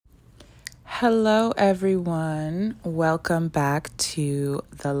Hello, everyone. Welcome back to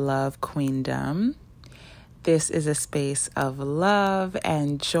the Love Queendom. This is a space of love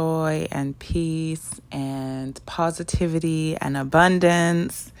and joy and peace and positivity and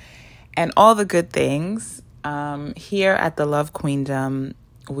abundance and all the good things. Here at the Love Queendom,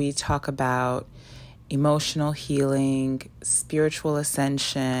 we talk about emotional healing, spiritual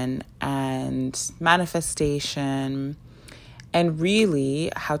ascension, and manifestation, and really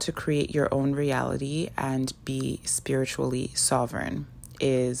how to create your own reality and be spiritually sovereign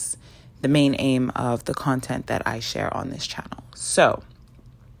is the main aim of the content that I share on this channel. So,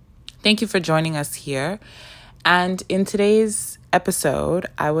 thank you for joining us here. And in today's episode,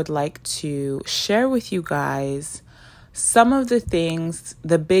 I would like to share with you guys some of the things,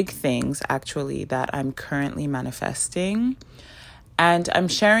 the big things actually, that I'm currently manifesting. And I'm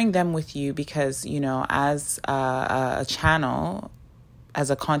sharing them with you because, as a channel,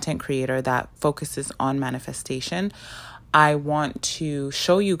 as a content creator that focuses on manifestation, I want to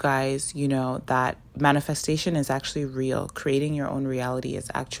show you guys, that manifestation is actually real. Creating your own reality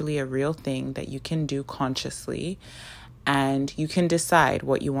is actually a real thing that you can do consciously. And you can decide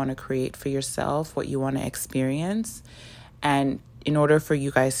what you want to create for yourself, what you want to experience. And in order for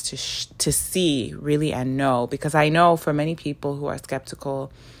you guys to see really and know, because I know for many people who are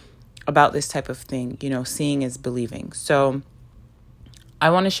skeptical about this type of thing, seeing is believing. So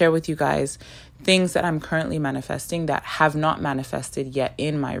I want to share with you guys things that I'm currently manifesting that have not manifested yet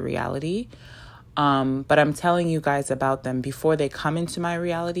in my reality. But I'm telling you guys about them before they come into my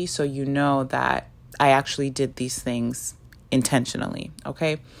reality, so you know that I actually did these things intentionally.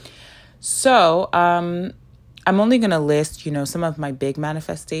 Okay. So, I'm only going to list, some of my big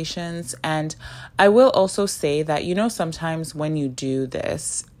manifestations. And I will also say that, sometimes when you do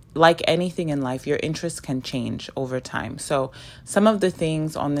this, like anything in life, your interests can change over time. So some of the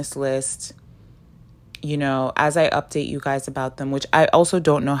things on this list, as I update you guys about them, which I also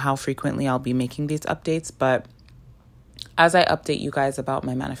don't know how frequently I'll be making these updates, but as I update you guys about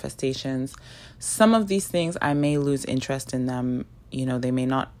my manifestations, some of these things I may lose interest in them. They may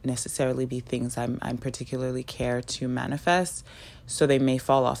not necessarily be things I'm particularly care to manifest, so they may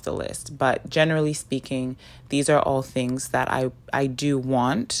fall off the list. But generally speaking, these are all things that I do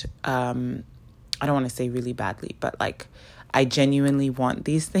want. I don't want to say really badly, but I genuinely want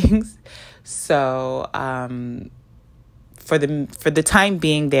these things. So for the time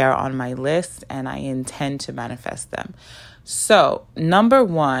being, they are on my list, and I intend to manifest them. So number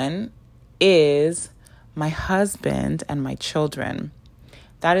one is my husband and my children.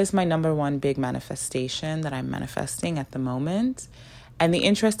 That is my number one big manifestation that I'm manifesting at the moment. And the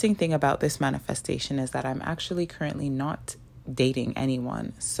interesting thing about this manifestation is that I'm actually currently not dating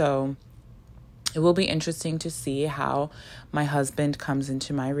anyone. So it will be interesting to see how my husband comes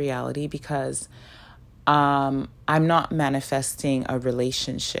into my reality, because I'm not manifesting a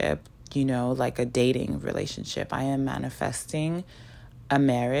relationship, like a dating relationship. I am manifesting a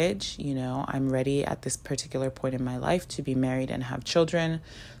marriage. I'm ready at this particular point in my life to be married and have children.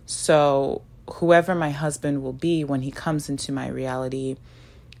 So whoever my husband will be when he comes into my reality,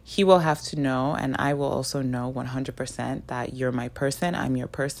 he will have to know, and I will also know 100% that you're my person, I'm your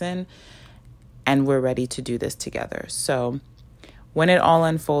person, and we're ready to do this together. So when it all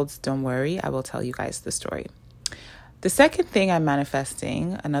unfolds, don't worry, I will tell you guys the story. The second thing I'm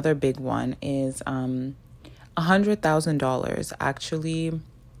manifesting, another big one, is $100,000 actually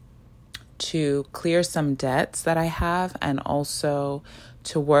to clear some debts that I have, and also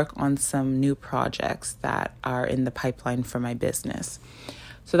to work on some new projects that are in the pipeline for my business.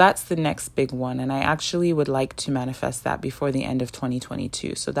 So that's the next big one. And I actually would like to manifest that before the end of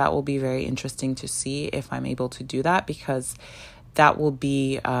 2022. So that will be very interesting to see if I'm able to do that, because that will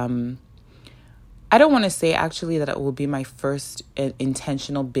be, I don't want to say actually that it will be my first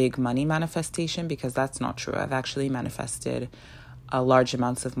intentional big money manifestation, because that's not true. I've actually manifested large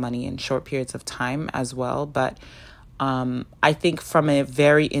amounts of money in short periods of time as well. But I think from a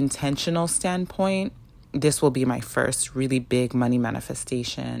very intentional standpoint, this will be my first really big money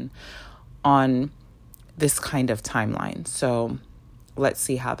manifestation on this kind of timeline. So let's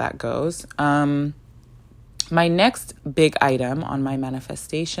see how that goes. My next big item on my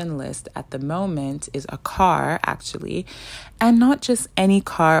manifestation list at the moment is a car, actually. And not just any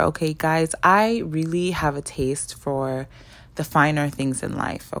car, okay, guys? I really have a taste for the finer things in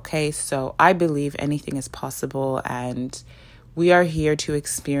life, okay? So I believe anything is possible, and we are here to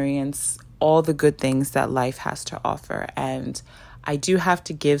experience all the good things that life has to offer. And I do have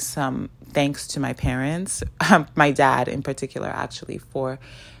to give some thanks to my parents, my dad in particular, actually, for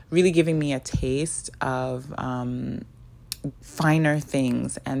really giving me a taste of finer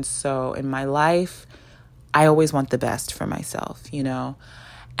things. And so in my life, I always want the best for myself,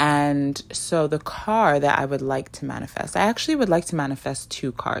 And so the car that I would like to manifest, I actually would like to manifest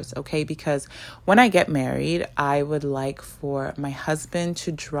 2 cars, okay? Because when I get married, I would like for my husband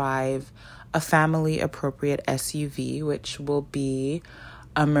to drive a family appropriate SUV, which will be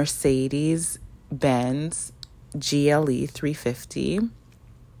a Mercedes-Benz GLE 350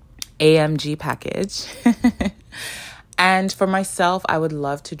 AMG package. And for myself, I would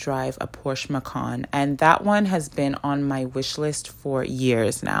love to drive a Porsche Macan. And that one has been on my wish list for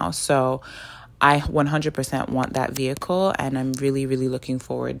years now. So I 100% want that vehicle. And I'm really, really looking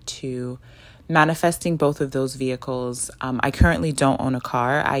forward to manifesting both of those vehicles. I currently don't own a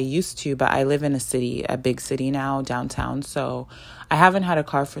car. I used to, but I live in a big city now, downtown. So I haven't had a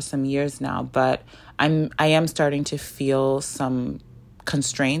car for some years now. But I am starting to feel some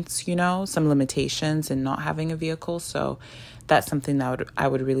constraints, some limitations in not having a vehicle. So that's something that I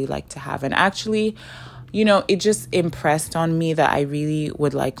would really like to have. And actually, it just impressed on me that I really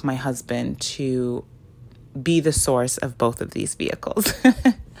would like my husband to be the source of both of these vehicles.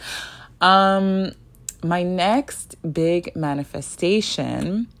 My next big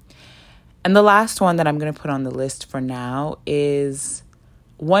manifestation, and the last one that I'm going to put on the list for now, is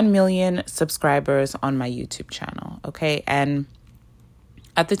 1 million subscribers on my YouTube channel. Okay. And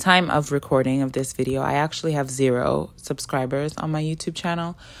at the time of recording of this video, I actually have 0 subscribers on my YouTube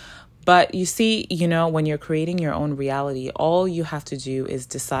channel. But you see, when you're creating your own reality, all you have to do is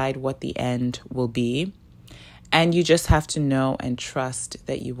decide what the end will be. And you just have to know and trust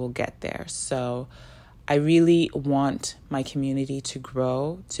that you will get there. So I really want my community to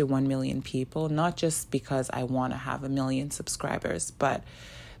grow to 1 million people, not just because I want to have 1 million subscribers, but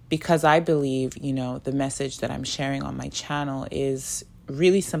because I believe, the message that I'm sharing on my channel is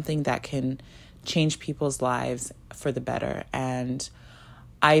really something that can change people's lives for the better. And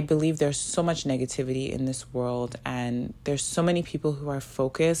I believe there's so much negativity in this world, and there's so many people who are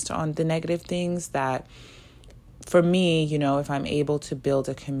focused on the negative things that, for me, if I'm able to build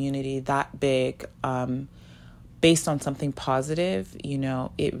a community that big, based on something positive,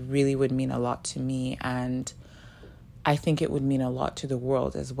 it really would mean a lot to me. And I think it would mean a lot to the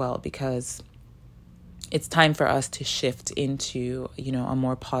world as well, because it's time for us to shift into, a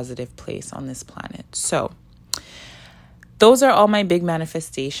more positive place on this planet. So those are all my big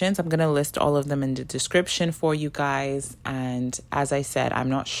manifestations. I'm going to list all of them in the description for you guys. And as I said, I'm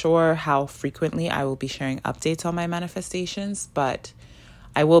not sure how frequently I will be sharing updates on my manifestations, but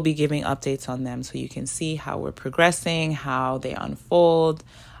I will be giving updates on them so you can see how we're progressing, how they unfold.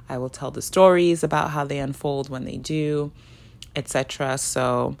 I will tell the stories about how they unfold when they do, etc.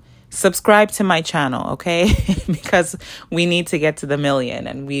 So subscribe to my channel, okay? Because we need to get to the 1 million,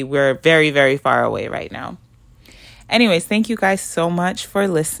 and we're very, very far away right now. Anyways, thank you guys so much for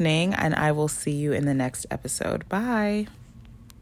listening, and I will see you in the next episode. Bye.